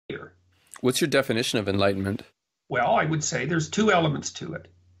here. What's your definition of enlightenment? Well, I would say there's two elements to it.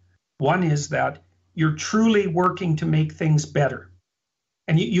 One is that you're truly working to make things better.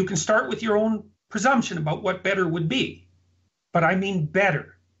 And you can start with your own presumption about what better would be. But I mean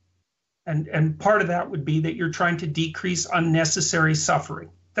better. And part of that would be that you're trying to decrease unnecessary suffering.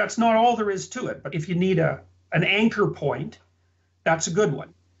 That's not all there is to it. But if you need an anchor point, that's a good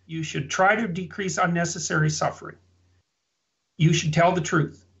one. You should try to decrease unnecessary suffering. You should tell the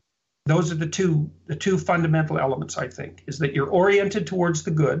truth. Those are the two fundamental elements, I think, is that you're oriented towards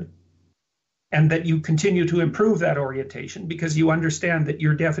the good and that you continue to improve that orientation because you understand that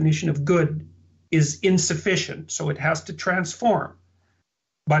your definition of good is insufficient, so it has to transform.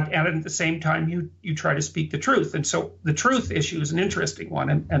 But at the same time, you try to speak the truth. And so the truth issue is an interesting one.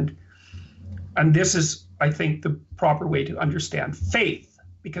 And this is, I think, the proper way to understand faith,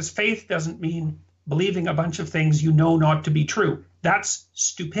 because faith doesn't mean believing a bunch of things you know not to be true. That's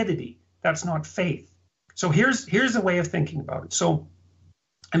stupidity. That's not faith. So here's a way of thinking about it. So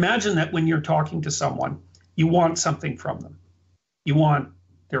imagine that when you're talking to someone, you want something from them. You want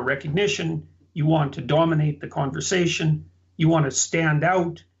their recognition. You want to dominate the conversation. You want to stand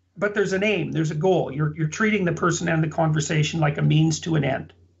out. But there's an aim. There's a goal. You're treating the person and the conversation like a means to an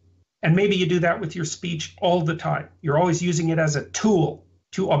end. And maybe you do that with your speech all the time. You're always using it as a tool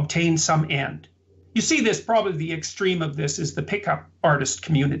to obtain some end. You see this, probably the extreme of this is the pickup artist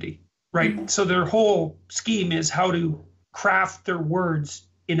community, right? Mm-hmm. So their whole scheme is how to craft their words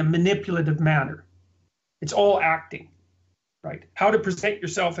in a manipulative manner. It's all acting, right? How to present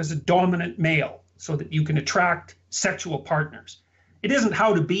yourself as a dominant male so that you can attract sexual partners. It isn't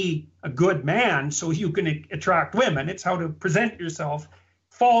how to be a good man so you can attract women. It's how to present yourself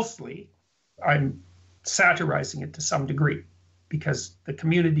falsely. I'm satirizing it to some degree because the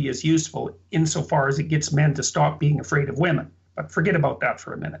community is useful insofar as it gets men to stop being afraid of women. But forget about that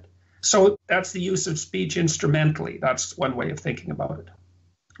for a minute. So that's the use of speech instrumentally. That's one way of thinking about it.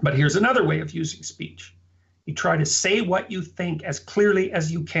 But here's another way of using speech. You try to say what you think as clearly as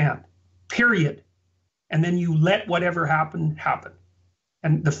you can, period. And then you let whatever happen, happen.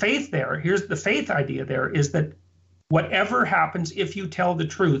 And the faith there, here's the faith idea there, is that whatever happens if you tell the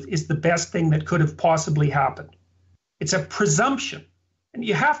truth is the best thing that could have possibly happened. It's a presumption. And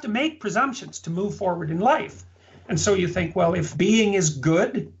you have to make presumptions to move forward in life. And so you think, well, if being is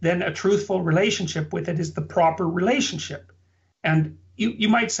good, then a truthful relationship with it is the proper relationship. And you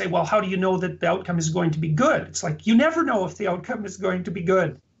might say, well, how do you know that the outcome is going to be good? It's like, you never know if the outcome is going to be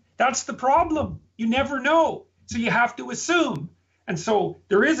good. That's the problem. You never know. So you have to assume. And so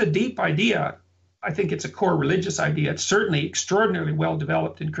there is a deep idea. I think it's a core religious idea. It's certainly extraordinarily well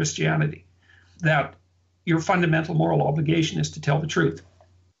developed in Christianity, that your fundamental moral obligation is to tell the truth,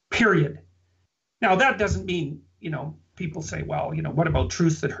 period. Now, that doesn't mean, people say, well, what about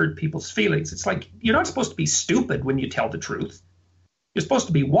truths that hurt people's feelings? It's like, you're not supposed to be stupid when you tell the truth. You're supposed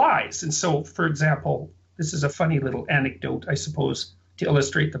to be wise. And so, for example, this is a funny little anecdote, I suppose, to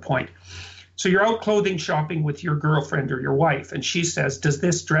illustrate the point. So you're out clothing shopping with your girlfriend or your wife, and she says, does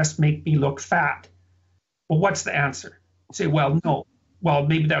this dress make me look fat? Well, what's the answer? You say, well, no. Well,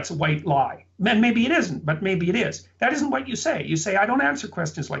 maybe that's a white lie. And maybe it isn't, but maybe it is. That isn't what you say. You say, I don't answer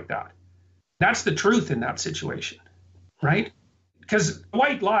questions like that. That's the truth in that situation, right? Because a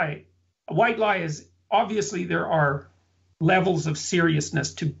white lie is, obviously there are levels of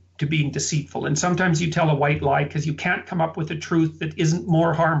seriousness to being deceitful. And sometimes you tell a white lie because you can't come up with a truth that isn't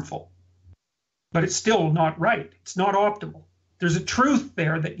more harmful. But it's still not right. It's not optimal. There's a truth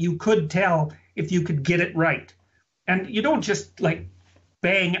there that you could tell if you could get it right. And you don't just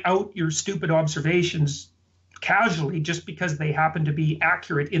bang out your stupid observations casually just because they happen to be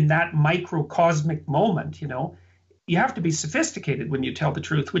accurate in that microcosmic moment, You have to be sophisticated when you tell the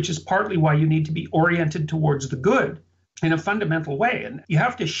truth, which is partly why you need to be oriented towards the good in a fundamental way. And you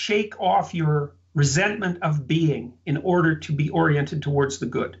have to shake off your resentment of being in order to be oriented towards the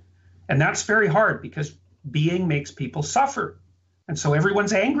good. And that's very hard because being makes people suffer. And so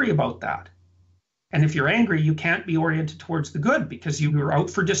everyone's angry about that. And if you're angry, you can't be oriented towards the good because you are out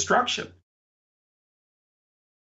for destruction.